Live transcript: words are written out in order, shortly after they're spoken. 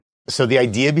So the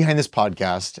idea behind this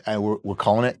podcast, we're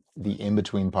calling it the In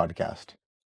Between Podcast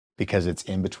because it's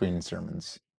in between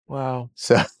sermons. Wow.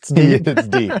 So It's deep. it's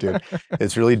deep, dude.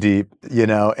 It's really deep, you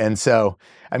know. And so,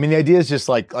 I mean, the idea is just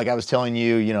like I was telling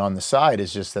you, you know, on the side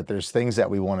is just that there's things that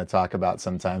we want to talk about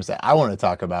sometimes that I want to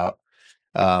talk about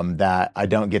that I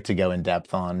don't get to go in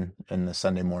depth on in the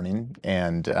Sunday morning.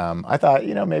 And I thought,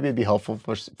 you know, maybe it'd be helpful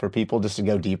for people just to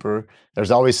go deeper.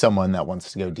 There's always someone that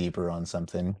wants to go deeper on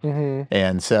something. hmm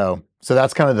And so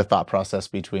that's kind of the thought process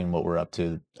between what we're up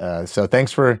to. So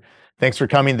thanks for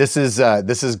coming. This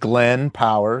is Glenn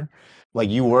Power. Like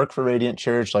you work for Radiant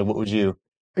Church. Like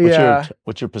Yeah.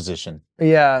 what's your position?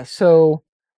 Yeah. So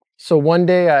one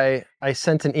day I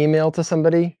sent an email to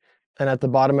somebody, and at the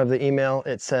bottom of the email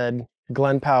it said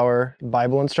Glenn Power,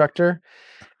 Bible instructor,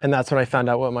 and that's when I found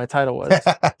out what my title was.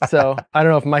 So I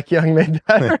don't know if Mike Young made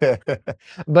that,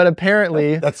 but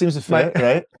apparently That seems to my fit,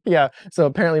 right? yeah. So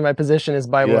apparently my position is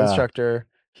Bible Yeah, instructor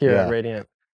here at yeah. Radiant.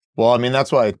 Well, I mean,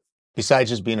 that's why, besides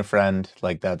just being a friend,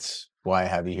 like that's why I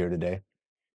have you here today,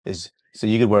 is so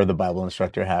you could wear the Bible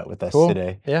instructor hat with us Cool.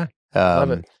 today. Yeah.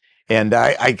 Love it. Um, and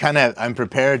I'm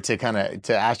prepared to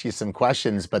to ask you some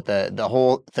questions, but the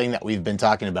whole thing that we've been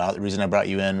talking about, the reason I brought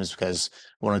you in was because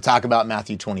we want to talk about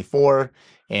Matthew 24,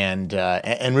 and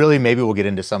really maybe we'll get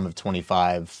into some of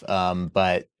 25.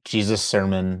 But Jesus'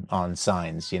 sermon on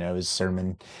signs, you know, his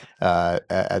sermon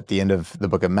at the end of the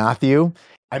book of Matthew.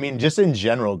 I mean, just in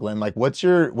general, Glenn, like what's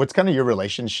kind of your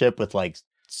relationship with like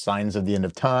signs of the end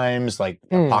of times, like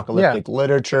Yeah. apocalyptic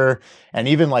literature, and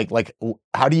even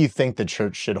how do you think the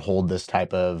church should hold this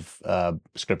type of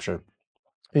scripture?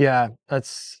 Yeah.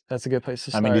 That's a good place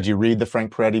to I mean, did start. you read the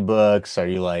Frank Peretti books? Are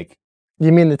you like,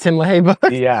 You mean the Tim LaHaye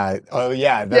books? yeah, oh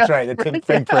yeah, that's Yeah. right, the Tim Yeah.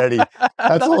 Frank Peretti. I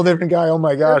That's a thought whole different guy. Oh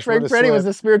my gosh, what Frank a Peretti was slip.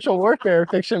 the spiritual warfare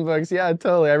fiction books. Yeah,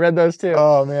 totally. I read those too.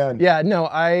 Oh man. Yeah, no,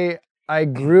 I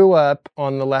grew up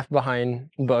on the Left Behind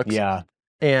books, Yeah,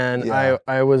 and yeah,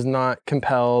 I was not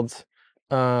compelled,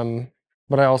 um,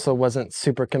 but I also wasn't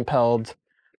super compelled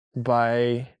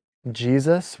by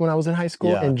Jesus when I was in high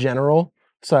school yeah, in general.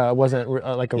 So I wasn't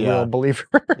like a real yeah, believer.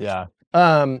 yeah,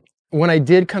 um, when I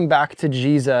did come back to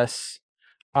Jesus,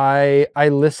 I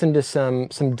listened to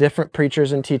some different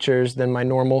preachers and teachers than my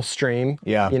normal stream,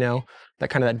 yeah. you know, that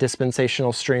kind of that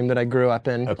dispensational stream that I grew up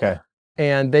in. Okay.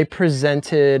 And they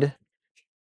presented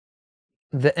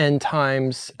the end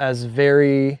times as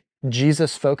very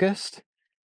Jesus focused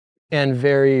and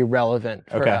very relevant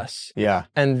for Okay. us. Yeah,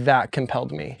 And that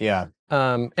compelled me. yeah.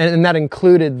 And that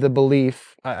included the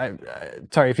belief,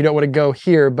 sorry if you don't want to go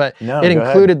here, but No, it go ahead.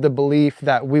 included the belief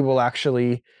that we will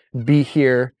actually be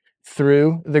here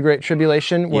through the Great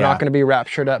Tribulation. We're not Yeah, going to be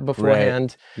raptured up right.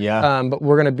 beforehand, Yeah. but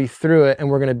we're going to be through it, and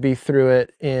we're going to be through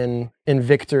it in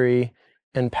victory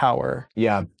and power.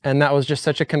 Yeah. And that was just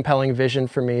such a compelling vision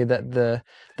for me that the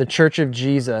Church of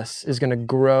Jesus is going to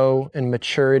grow in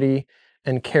maturity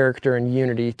and character and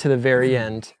unity to the very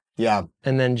end, Yeah.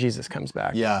 and then Jesus comes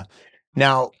back. Yeah.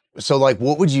 Now, so like,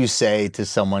 what would you say to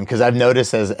someone? Because I've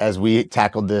noticed as we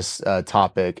tackled this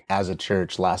topic as a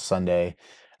church last Sunday,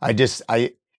 I just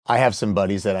I have some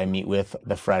buddies that I meet with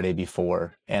the Friday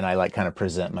before, and I like kind of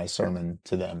present my sermon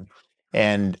to them.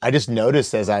 And I just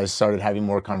noticed as I started having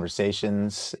more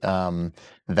conversations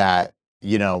that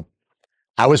you know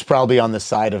I was probably on the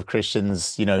side of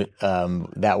Christians, you know,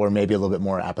 that were maybe a little bit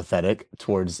more apathetic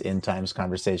towards end times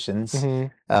conversations. hmm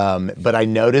But I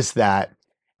noticed that,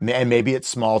 and maybe it's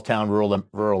small town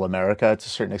rural America to a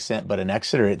certain extent, but in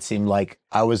Exeter, it seemed like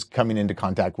I was coming into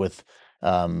contact with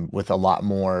a lot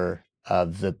more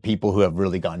of the people who have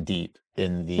really gone deep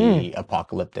in Hmm. the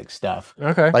apocalyptic stuff.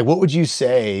 Okay. Like, what would you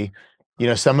say? You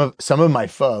know, some of my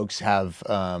folks have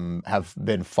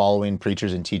been following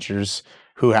preachers and teachers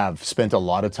who have spent a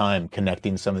lot of time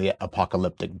connecting some of the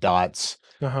apocalyptic dots,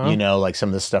 you Uh-huh. know, like some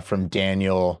of the stuff from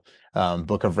Daniel,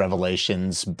 Book of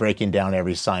Revelations, breaking down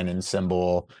every sign and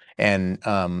symbol. And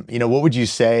you know, what would you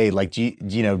say? Like, do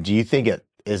you think it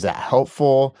is that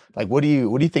helpful? Like, what do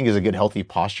you think is a good healthy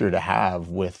posture to have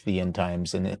with the end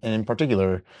times, and in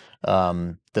particular,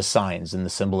 the signs and the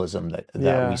symbolism that we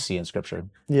Yeah. see in Scripture?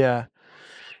 Yeah.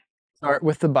 Start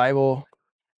with the Bible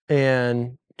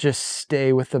and just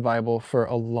stay with the Bible for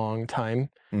a long time.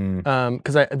 Mm.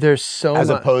 Because there's so As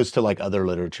much. opposed to like other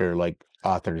literature, like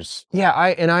authors. Yeah,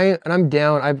 I'm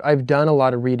down. I've done a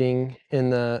lot of reading in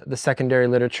the secondary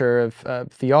literature of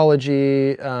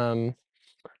theology, and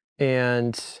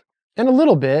a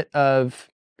little bit of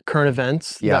current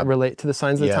events Yeah. that relate to the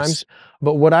signs of the times. Yes.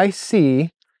 But what I see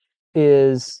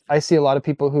is I see a lot of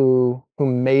people who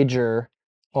major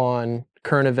on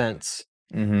current events.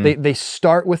 Mm-hmm. They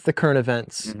start with the current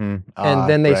events, Mm-hmm. and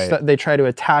then Right. they try to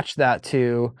attach that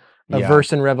to a Yeah.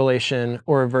 verse in Revelation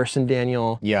or a verse in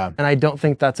Daniel. Yeah. And I don't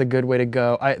think that's a good way to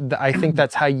go. I think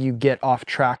that's how you get off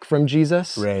track from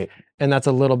Jesus. Right. And that's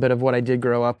a little bit of what I did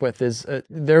grow up with is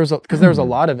there was a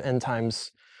lot of end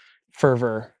times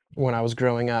fervor when I was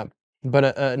growing up,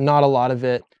 but not a lot of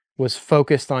it was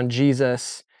focused on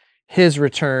Jesus, his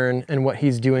return, and what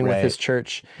he's doing with his Right.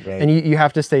 church. Right. And you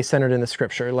have to stay centered in the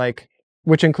scripture, like,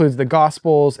 which includes the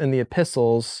gospels and the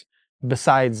epistles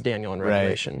besides Daniel and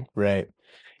Revelation. Right.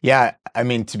 Yeah. I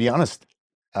mean, to be honest,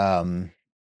 um,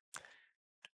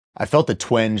 I felt a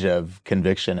twinge of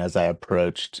conviction as I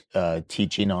approached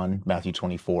teaching on Matthew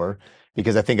 24,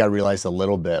 because I think I realized a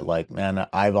little bit like, man,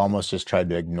 I've almost just tried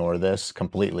to ignore this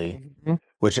completely, Mhm.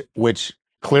 which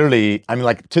clearly, I mean,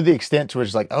 like to the extent to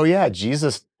which like, oh yeah,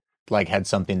 Jesus like had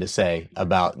something to say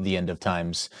about the end of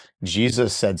times.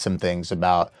 Jesus said some things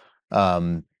about,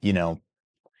 you know,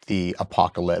 the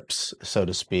apocalypse, so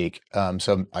to speak.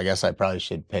 So I guess I probably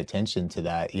should pay attention to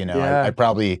that. I Yeah.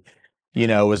 probably,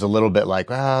 was a little bit like,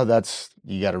 wow, that's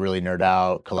you got to really nerd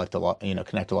out, collect a lot,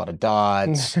 connect a lot of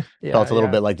dots. Yeah, Felt a little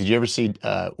yeah. bit like, did you ever see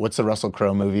what's the Russell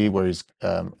Crowe movie where he's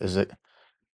is it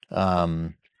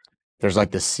um there's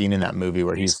like this scene in that movie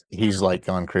where he's like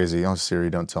gone crazy. Oh Siri,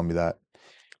 don't tell me that.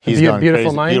 He's gone Beautiful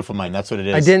crazy. Mind. Beautiful Mind, that's what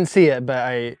it I is. didn't see it,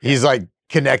 but He's like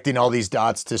connecting all these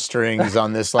dots to strings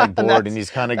on this like board, and he's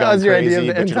kind of that gone was your idea of crazy,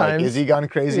 the but end you're like, is he times. gone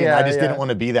crazy? And I Yeah, just didn't yeah. want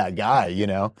to be that guy.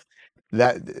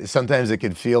 That sometimes it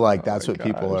could feel like Oh that's my what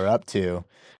people are gosh. up to.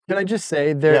 Can I just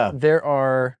say Yeah. there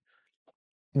are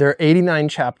 89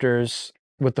 chapters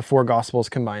with the four gospels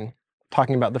combined,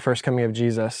 talking about the first coming of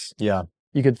Jesus. Yeah.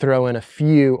 You could throw in a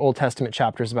few Old Testament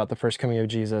chapters about the first coming of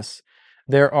Jesus.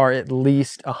 There are at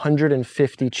least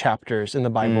 150 chapters in the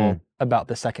Bible about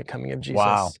the second coming of Jesus.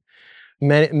 Wow.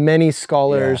 Many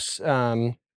scholars,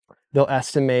 they'll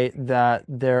estimate that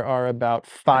there are about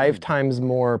 5 times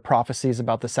more prophecies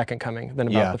about the second coming than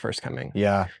about the first coming.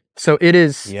 Yeah. So it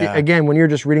is, Yeah. again, when you're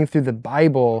just reading through the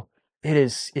Bible,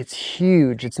 it's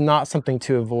huge. It's not something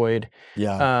to avoid.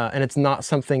 Yeah. And it's not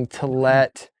something to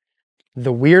let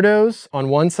the weirdos on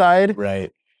one side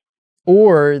Right.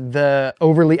 or the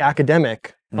overly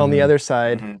academic on the other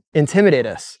side intimidate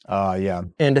us. Yeah.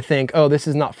 And to think, oh, this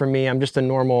is not for me. I'm just a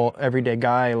normal everyday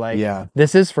guy. Like, Yeah.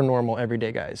 this is for normal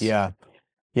everyday guys. Yeah.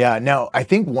 Yeah. Now, I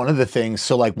think one of the things,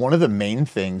 so like one of the main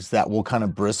things that will kind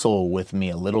of bristle with me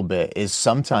a little bit is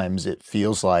sometimes it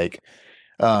feels like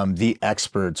the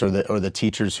experts or the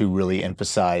teachers who really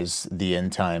emphasize the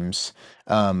end times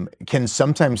can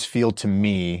sometimes feel to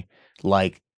me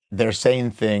like they're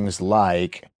saying things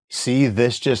like, see,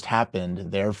 this just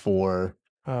happened, therefore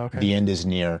Oh, okay. the end is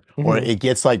near, or it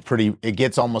gets like it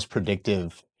gets almost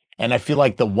predictive. And I feel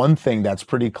like the one thing that's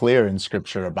pretty clear in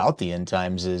scripture about the end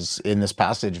times is in this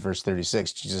passage, verse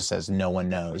 36, Jesus says, no one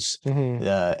knows.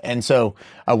 And so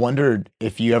I wondered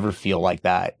if you ever feel like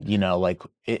that, like,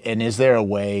 and is there a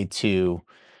way to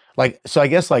like, so I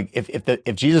guess like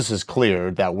if Jesus is clear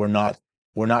that we're not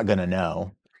going to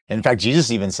know. In fact,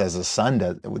 Jesus even says the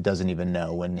Son doesn't even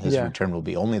know when his return will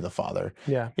be, only the Father.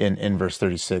 Yeah. In verse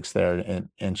 36 there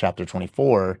in chapter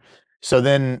 24. So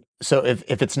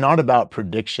if it's not about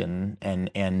prediction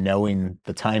and knowing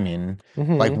the timing,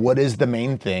 like what is the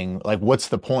main thing? Like what's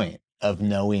the point of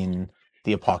knowing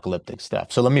the apocalyptic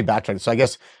stuff? So let me backtrack. So I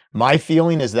guess my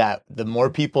feeling is that the more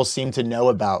people seem to know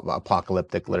about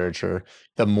apocalyptic literature,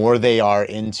 the more they are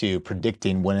into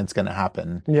predicting when it's going to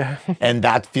happen. Yeah. And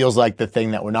that feels like the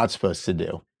thing that we're not supposed to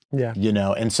do. Yeah.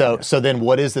 And so then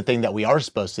what is the thing that we are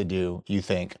supposed to do, you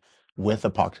think, with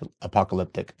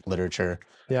apocalyptic literature?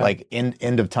 Yeah. Like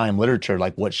end of time literature,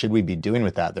 like what should we be doing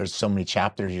with that? There's so many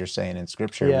chapters you're saying in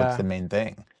scripture. Yeah. What's the main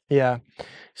thing? Yeah.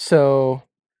 So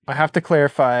I have to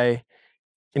clarify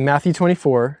in Matthew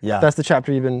 24, that's the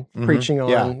chapter you've been preaching on.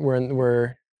 Yeah.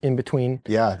 We're in between.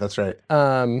 Yeah, that's right.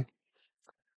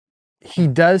 He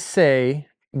does say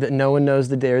that no one knows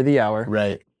the day or the hour.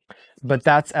 Right. But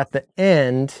that's at the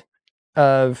end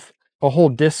of a whole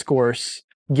discourse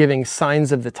giving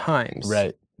signs of the times.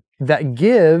 Right. That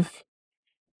give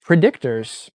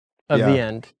predictors of the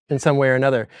end in some way or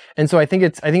another. And so I think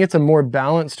it's a more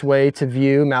balanced way to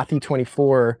view Matthew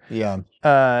 24.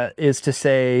 Is to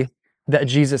say that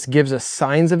Jesus gives us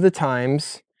signs of the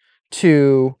times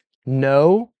to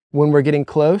know when we're getting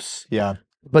close. Yeah.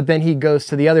 But then he goes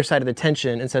to the other side of the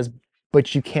tension and says,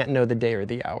 but you can't know the day or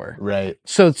the hour. Right.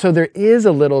 So there is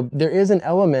an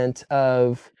element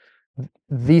of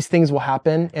these things will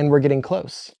happen and we're getting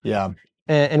close. Yeah.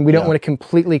 And we don't want to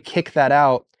completely kick that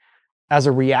out as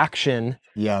a reaction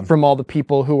Yeah. from all the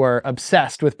people who are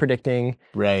obsessed with predicting,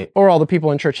 Right. or all the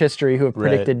people in church history who have Right.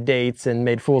 predicted dates and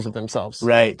made fools of themselves.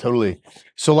 Right, totally.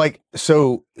 So like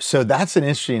so that's an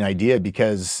interesting idea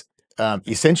because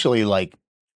essentially like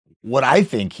what I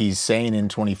think he's saying in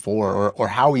 24 or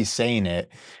how he's saying it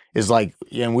is like,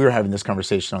 and we were having this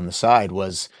conversation on the side,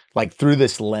 was like through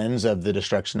this lens of the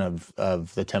destruction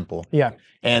of the temple. Yeah.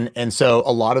 And so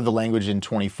a lot of the language in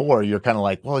 24, you're kind of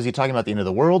like, well, is he talking about the end of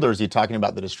the world or is he talking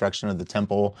about the destruction of the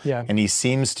temple? Yeah. And he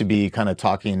seems to be kind of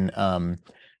talking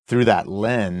through that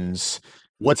lens.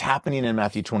 What's happening in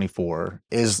Matthew 24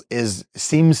 is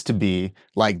seems to be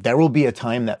like there will be a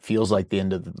time that feels like the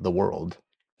end of the world.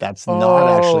 That's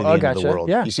not actually the Oh, end of the gotcha. world.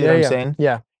 Yeah. You see what Yeah. I'm Yeah. saying?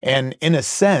 Yeah. And in a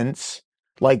sense,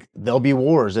 like there'll be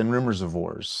wars and rumors of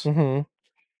wars. Mm-hmm.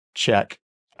 Check.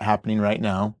 Happening right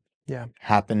now. Yeah.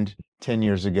 Happened 10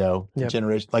 years ago. Yep.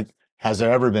 Generation, like, has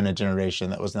there ever been a generation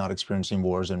that was not experiencing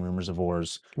wars and rumors of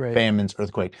wars, Right. famines,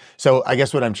 earthquake? So I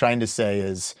guess what I'm trying to say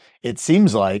is it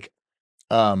seems like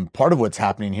part of what's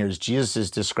happening here is Jesus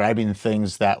is describing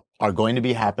things that are going to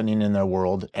be happening in their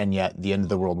world, and yet the end of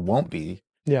the world won't be.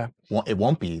 Yeah. It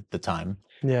won't be the time.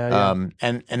 Yeah.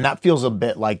 Yeah. And that feels a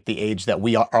bit like the age that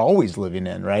we are always living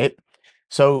in, right?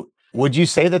 So would you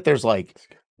say that there's like,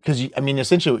 because I mean,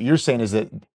 essentially what you're saying is that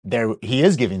he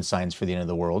is giving signs for the end of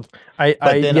the world. But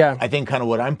then Yeah. I think kind of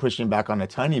what I'm pushing back on a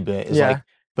tiny bit is Yeah. like,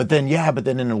 but then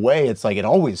in a way, it's like it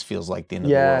always feels like the end of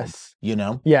the world, Yes. you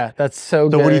know? Yeah. That's so So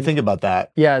good. what do you think about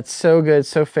that? Yeah, it's so good,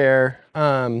 so fair.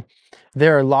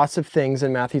 There are lots of things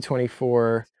in Matthew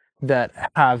 24 that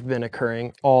have been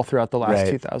occurring all throughout the last Right.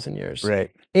 2,000 years.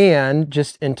 Right. And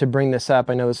to bring this up,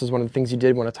 I know this is one of the things you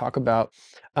did want to talk about.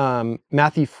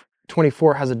 Matthew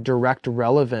 24 has a direct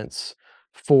relevance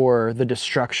for the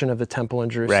destruction of the temple in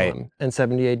Jerusalem in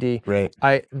 70 AD. Right.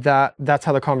 That's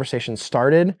how the conversation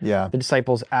started. Yeah. The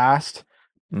disciples asked,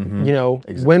 Mhm. you know,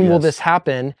 when will Yes. this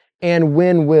happen? And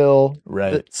when will the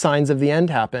Right. signs of the end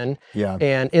happen? Yeah.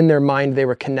 And in their mind, they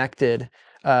were connected.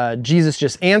 Jesus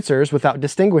just answers without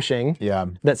distinguishing Yeah.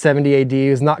 that 70 AD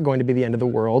is not going to be the end of the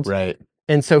world. Right.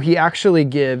 And so he actually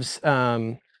gives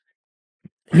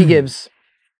he gives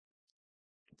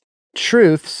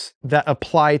truths that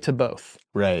apply to both.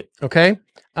 Right. Okay.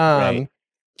 Right.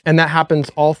 And that happens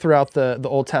all throughout the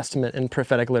Old Testament in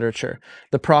prophetic literature.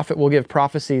 The prophet will give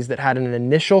prophecies that had an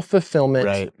initial fulfillment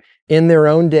Right. in their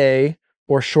own day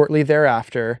or shortly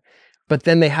thereafter, but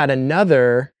then they had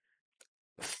another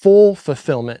full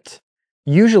fulfillment,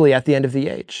 usually at the end of the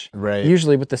age, Right.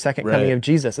 usually with the second coming Right. of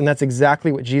Jesus. And that's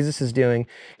exactly what Jesus is doing.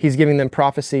 He's giving them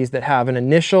prophecies that have an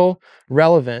initial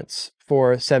relevance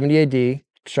for 70 AD,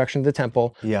 destruction of the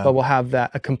temple, Yeah. but will have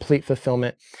a complete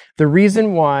fulfillment. The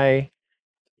reason why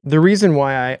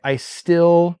I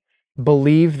still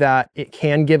believe that it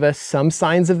can give us some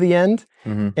signs of the end,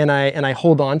 Mhm. and I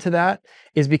hold on to that,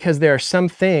 is because there are some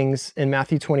things in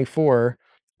Matthew 24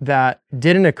 that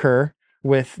didn't occur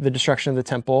with the destruction of the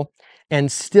temple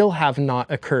and still have not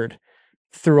occurred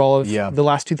through all of Yeah. the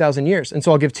last 2,000 years. And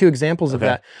so I'll give two examples of Okay.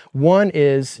 that. One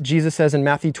is Jesus says in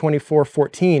Matthew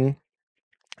 24:14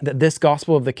 that this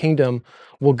gospel of the kingdom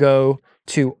will go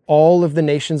to all of the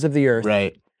nations of the earth,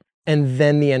 Right. and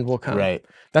then the end will come. Right.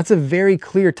 That's a very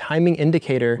clear timing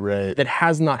indicator Right. that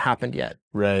has not happened yet.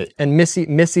 Right. And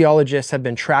missiologists have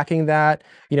been tracking that.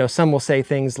 You know, some will say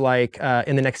things like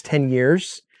in the next 10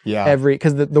 years, Yeah.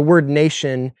 because the word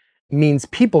nation means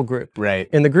people group Right.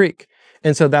 in the Greek.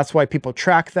 And so that's why people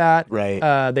track that.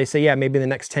 Right. They say, yeah, maybe in the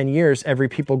next 10 years, every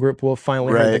people group will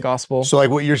finally hear the Right. gospel. So like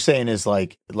what you're saying is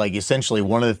like essentially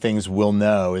one of the things we'll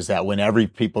know is that when every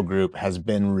people group has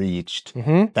been reached,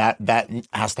 Mhm. that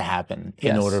has to happen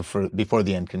in Yes. order before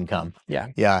the end can come. Yeah.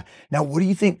 Yeah. Now, what do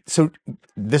you think? So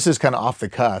this is kind of off the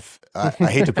cuff. I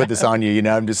hate to put this on you. You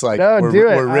know, I'm just like No, do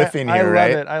it. we're riffing I here, love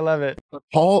right? it. I love it.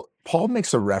 Paul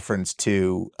makes a reference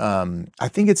to I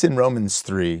think it's in Romans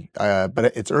 3,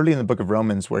 but it's early in the book of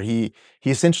Romans where he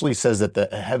essentially says that the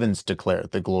heavens declare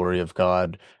the glory of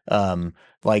God,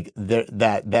 like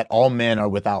that all men are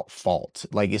without fault.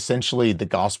 Like essentially the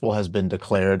gospel has been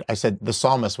declared. I said the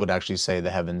psalmist would actually say the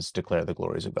heavens declare the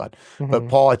glories of God. But Mhm.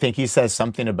 Paul, I think he says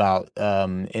something about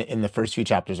in the first few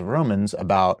chapters of Romans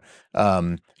about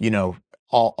you know,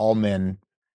 all men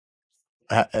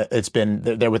it's been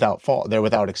they're without fault, they're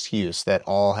without excuse, that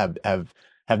all have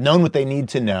known what they need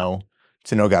to know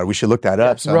God. We should look that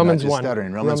up Yes, so I'm not Romans just 1.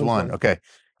 stuttering. Romans Romans 1. 1. Okay.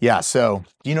 Yeah, so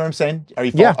do you know what I'm saying?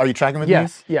 Yeah. Are you tracking with me?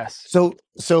 Yes, yes.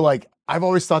 So like I've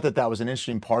always thought that was an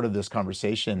interesting part of this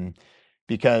conversation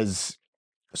because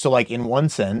so like in one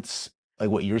sense, like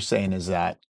what you're saying is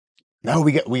that no,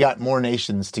 we got more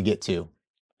nations to get to.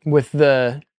 With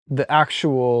the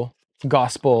actual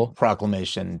gospel,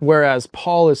 proclamation. whereas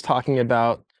Paul is talking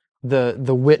about the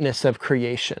witness of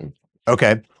creation,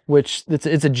 Okay. which it's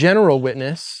a general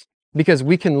witness, because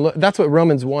we can look. That's what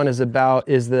Romans 1 is about,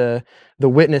 is the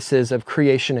witnesses of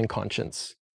creation and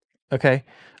conscience. Okay.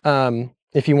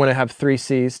 If you want to have three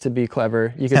C's to be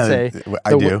clever, you could say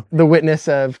I do. the witness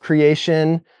of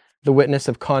creation, the witness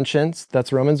of conscience.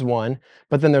 That's Romans 1.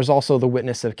 But then there's also the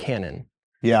witness of canon,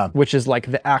 Yeah. which is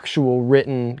like the actual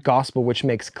written gospel, which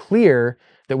makes clear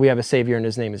that we have a Savior and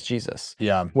his name is Jesus.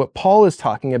 Yeah. What Paul is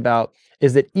talking about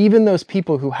is that even those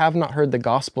people who have not heard the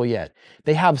gospel yet,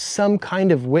 they have some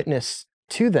kind of witness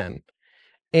to them,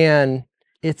 and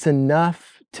it's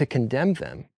enough to condemn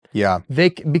them. Yeah.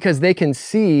 Because they can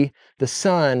see the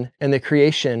sun and the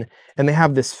creation, and they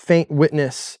have this faint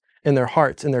witness in their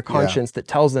hearts and their conscience that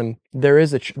tells them there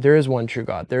is one true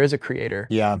God, there is a creator.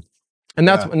 Yeah. And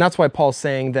that's why Paul's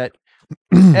saying that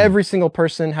every single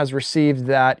person has received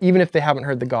that, even if they haven't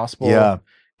heard the gospel. Yeah.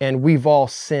 And we've all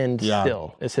sinned Yeah.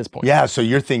 still, is his point. Yeah, so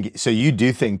you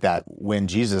do think that when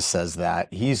Jesus says that,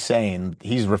 he's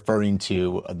referring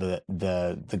to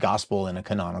the gospel in a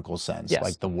canonical sense, Yes.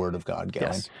 like the word of God going.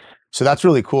 Yes. So that's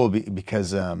really cool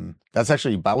because that's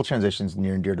actually Bible translation's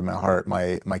near and dear to my heart.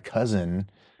 My cousin,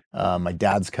 my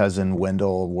dad's cousin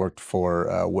Wendell, worked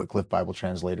for Wycliffe Bible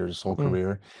Translator his whole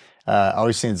career. I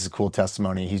always think it's a cool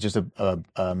testimony. He's just a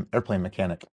airplane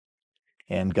mechanic,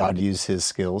 and God used his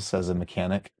skills as a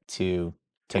mechanic to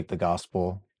take the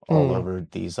gospel all over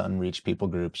these unreached people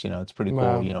groups. It's pretty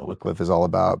Wow. cool. What Wycliffe is all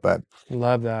about. But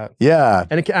Love that. yeah,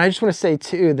 And I just want to say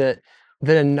too that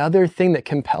another thing that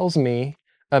compels me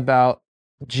about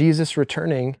Jesus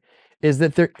returning is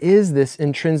that there is this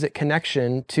intrinsic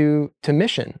connection to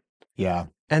mission. yeah,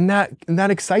 And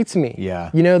that excites me.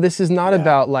 yeah. This is not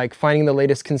about like finding the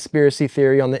latest conspiracy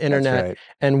theory on the internet right.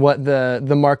 and what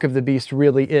the mark of the beast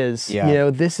really is. Yeah.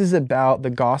 This is about the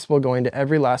gospel going to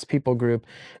every last people group,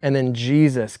 and then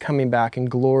Jesus coming back in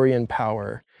glory and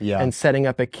power, Yeah. and setting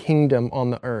up a kingdom on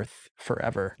the earth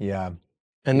forever. Yeah.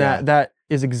 And Yeah. that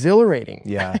is exhilarating.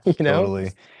 Yeah, know?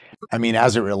 totally. I mean,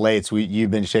 as it relates,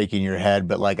 you've been shaking your head,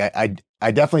 but like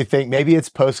I definitely think maybe it's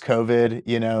post-COVID,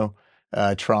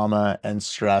 trauma and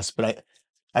stress, but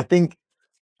I think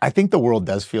the world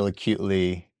does feel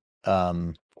acutely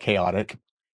chaotic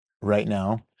right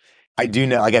now. I do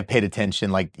know, like I've paid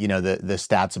attention, like, the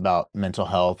stats about mental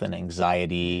health and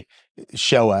anxiety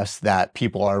show us that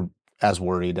people are as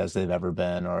worried as they've ever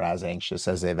been, or as anxious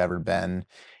as they've ever been.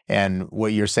 And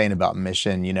what you're saying about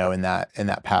mission, in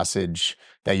that passage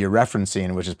that you're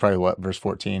referencing, which is probably what, verse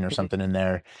 14 or something in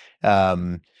there,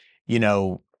 you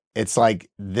know, it's like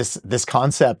this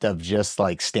concept of just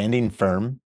like standing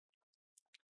firm,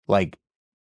 like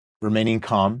remaining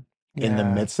calm in the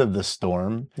midst of the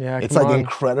storm. Yeah, It's come like on.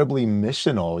 incredibly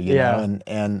missional, Yeah.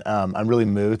 and I'm really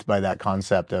moved by that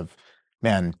concept of,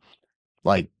 man,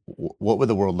 like what would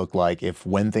the world look like if,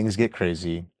 when things get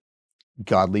crazy,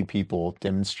 godly people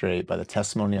demonstrate by the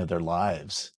testimony of their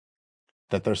lives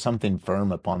that there's something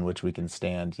firm upon which we can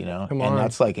stand, Come and on.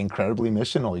 that's like incredibly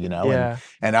missional, Yeah.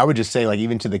 and I would just say, like,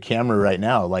 even to the camera right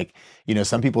now, like,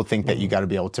 some people think that you got to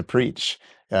be able to preach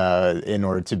in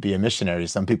order to be a missionary.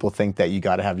 Some people think that you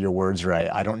got to have your words right.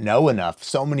 I don't know enough.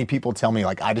 So many people tell me,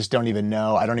 like, I just don't even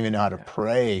know. I don't even know how to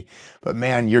pray. But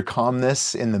man, your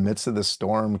calmness in the midst of the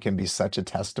storm can be such a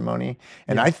testimony.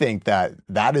 And I think that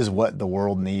is what the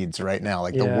world needs right now.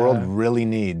 Like, the world really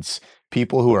needs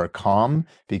people who are calm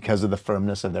because of the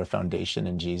firmness of their foundation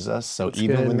in Jesus. So That's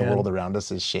even good, when the man. world around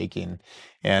us is shaking,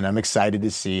 and I'm excited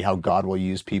to see how God will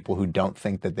use people who don't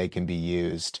think that they can be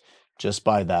used, just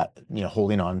by that,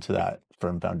 holding on to that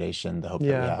firm foundation, the hope that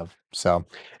we have. So,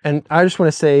 and I just want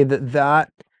to say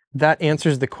that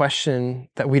answers the question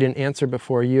that we didn't answer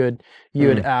before. You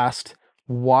had asked,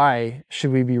 why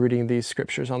should we be reading these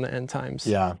scriptures on the end times?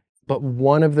 yeah. But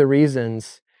one of the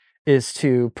reasons is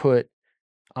to put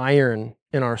iron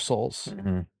in our souls,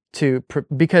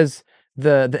 because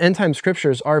the end time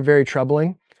scriptures are very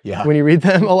troubling. Yeah. When you read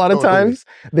them, a lot of times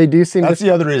they do seem That's the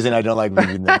other reason I don't like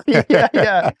reading them.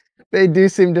 yeah. They do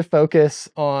seem to focus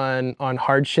on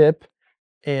hardship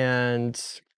and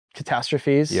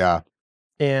catastrophes. Yeah.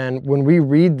 And when we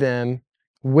read them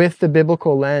with the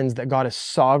biblical lens that God is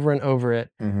sovereign over it,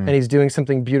 and he's doing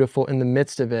something beautiful in the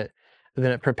midst of it,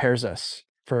 then it prepares us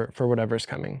for whatever's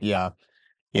coming. Yeah.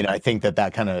 I think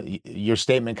that kind of, your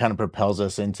statement kind of propels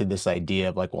us into this idea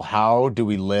of like, well, how do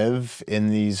we live in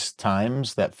these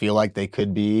times that feel like they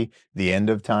could be the end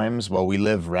of times? Well, we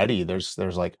live ready. There's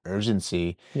like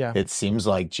urgency. Yeah. It seems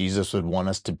like Jesus would want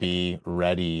us to be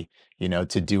ready,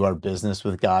 to do our business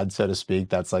with God, so to speak.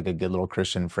 That's like a good little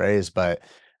Christian phrase, but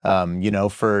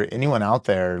For anyone out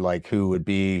there like who would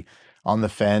be on the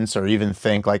fence or even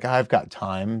think like I've got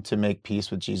time to make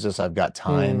peace with Jesus, I've got Mm,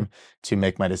 time to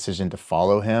make my decision to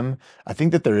follow him. I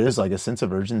think that there is like a sense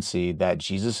of urgency that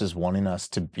Jesus is wanting us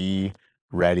to be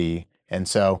ready. And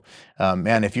so,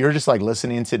 man, if you're just like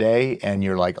listening today and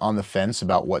you're like on the fence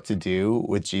about what to do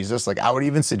with Jesus, like I would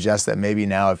even suggest that maybe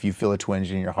now, if you feel a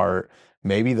twinge in your heart,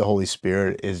 maybe the Holy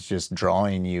Spirit is just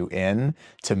drawing you in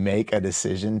to make a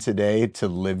decision today to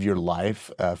live your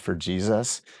life for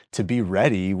Jesus, to be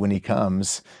ready when he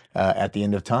comes at the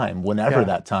end of time, whenever yeah,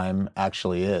 that time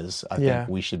actually is. I think yeah,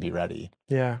 we should be ready.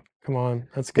 yeah. Come on,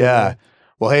 that's good, Yeah. man.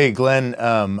 Well, hey, Glenn,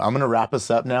 I'm going to wrap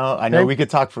us up now. I know Okay. we could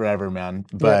talk forever, man,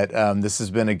 Yep. but this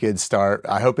has been a good start.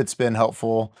 I hope it's been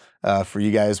helpful for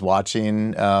you guys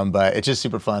watching. But it's just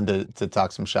super fun to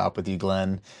talk some shop with you,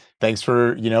 Glenn. Thanks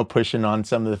for, pushing on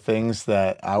some of the things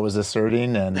that I was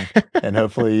asserting and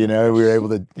hopefully, we were able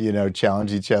to,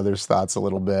 challenge each other's thoughts a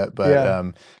little bit. But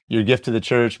Yeah. your gift to the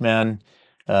church, man,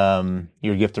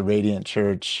 your gift to Radiant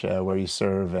Church, where you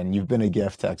serve, and you've been a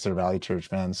gift to Exeter Valley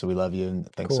Church, man. So we love you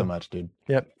and thanks so Cool. much, dude.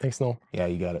 Yep. Thanks, Noel. Yeah,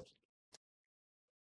 you got it.